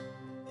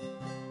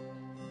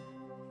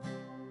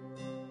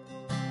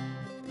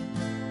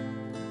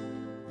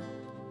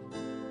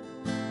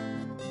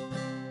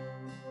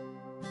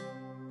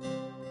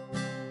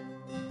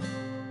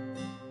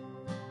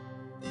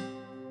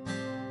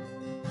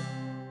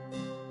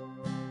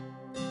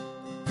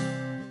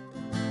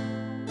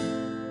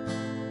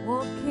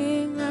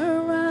 Walking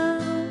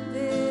around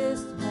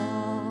this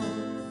wall,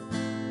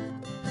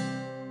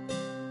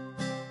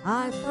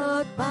 I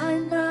thought by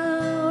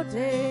now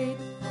they'd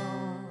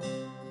fall,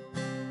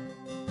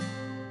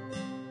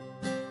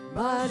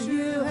 but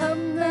you have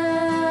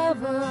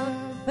never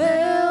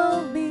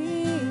failed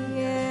me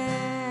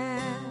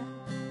yet.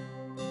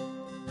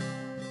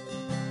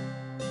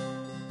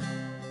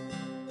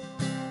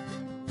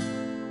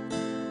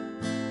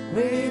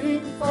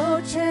 Waiting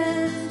for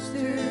change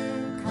to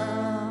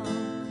come,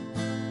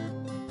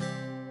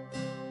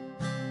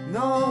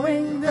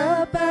 knowing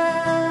the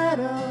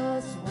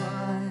battle's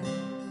won,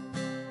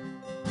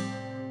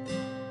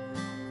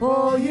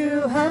 for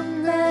you have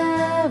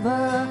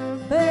never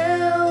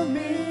failed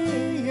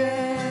me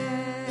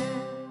yet.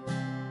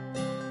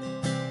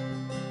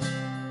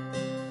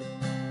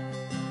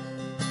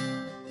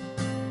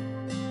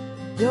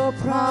 Your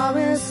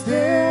promise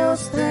still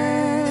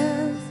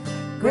stands.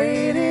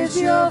 Great is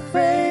your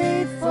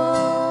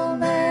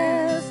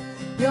faithfulness,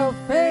 your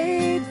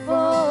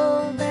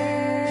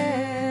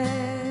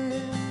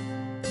faithfulness.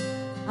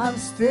 I'm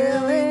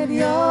still in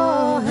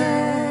your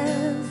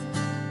hands.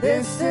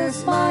 This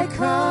is my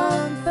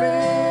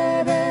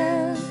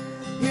confidence.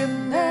 You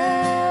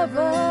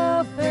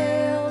never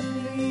failed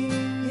me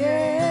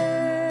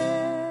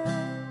yet.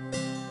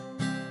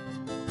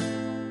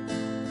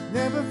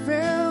 Never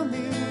failed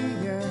me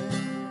yet.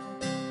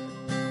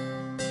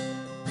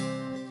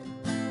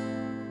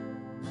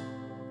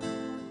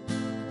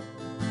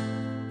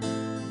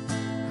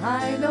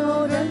 I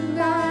know the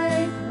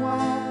night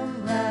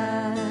won't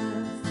last.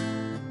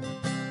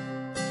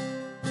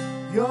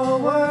 Your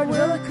word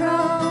will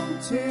come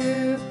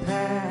to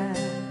pass.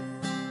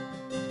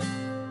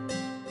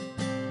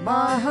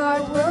 My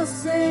heart will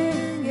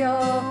sing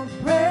your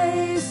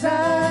praise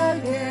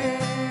again.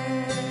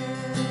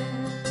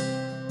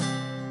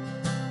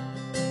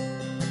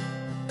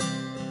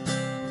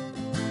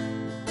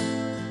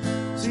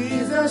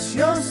 Jesus,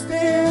 you're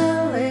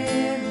still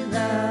in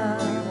love.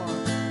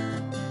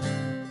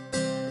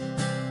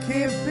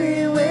 Keep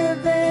me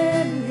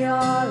within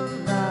your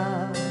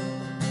love.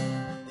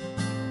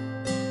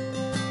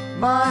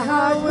 My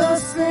heart will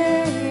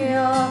sing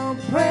your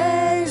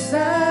praise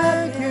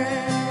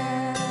again.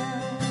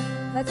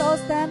 Let's all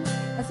stand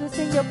as we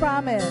sing your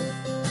promise.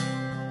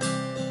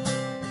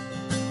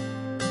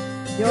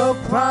 Your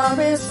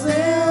promise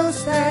still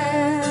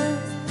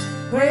stands.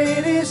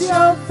 Great is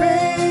your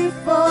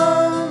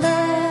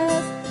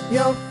faithfulness.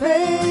 Your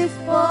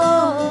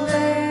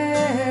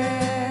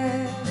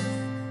faithfulness.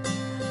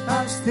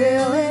 I'm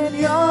still in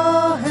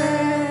your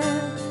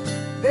hands.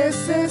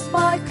 This is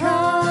my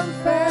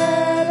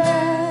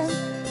confidence.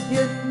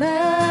 You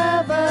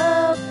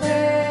never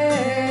fail.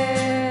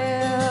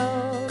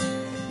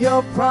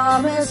 Your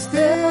promise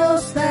still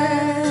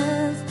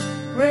stands.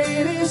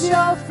 Great is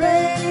your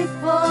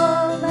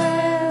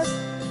faithfulness.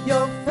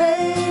 Your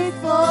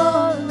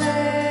faithfulness.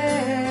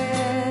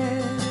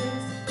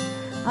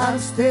 I'm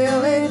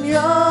still in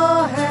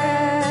your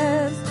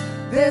hands.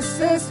 This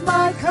is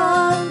my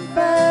confidence.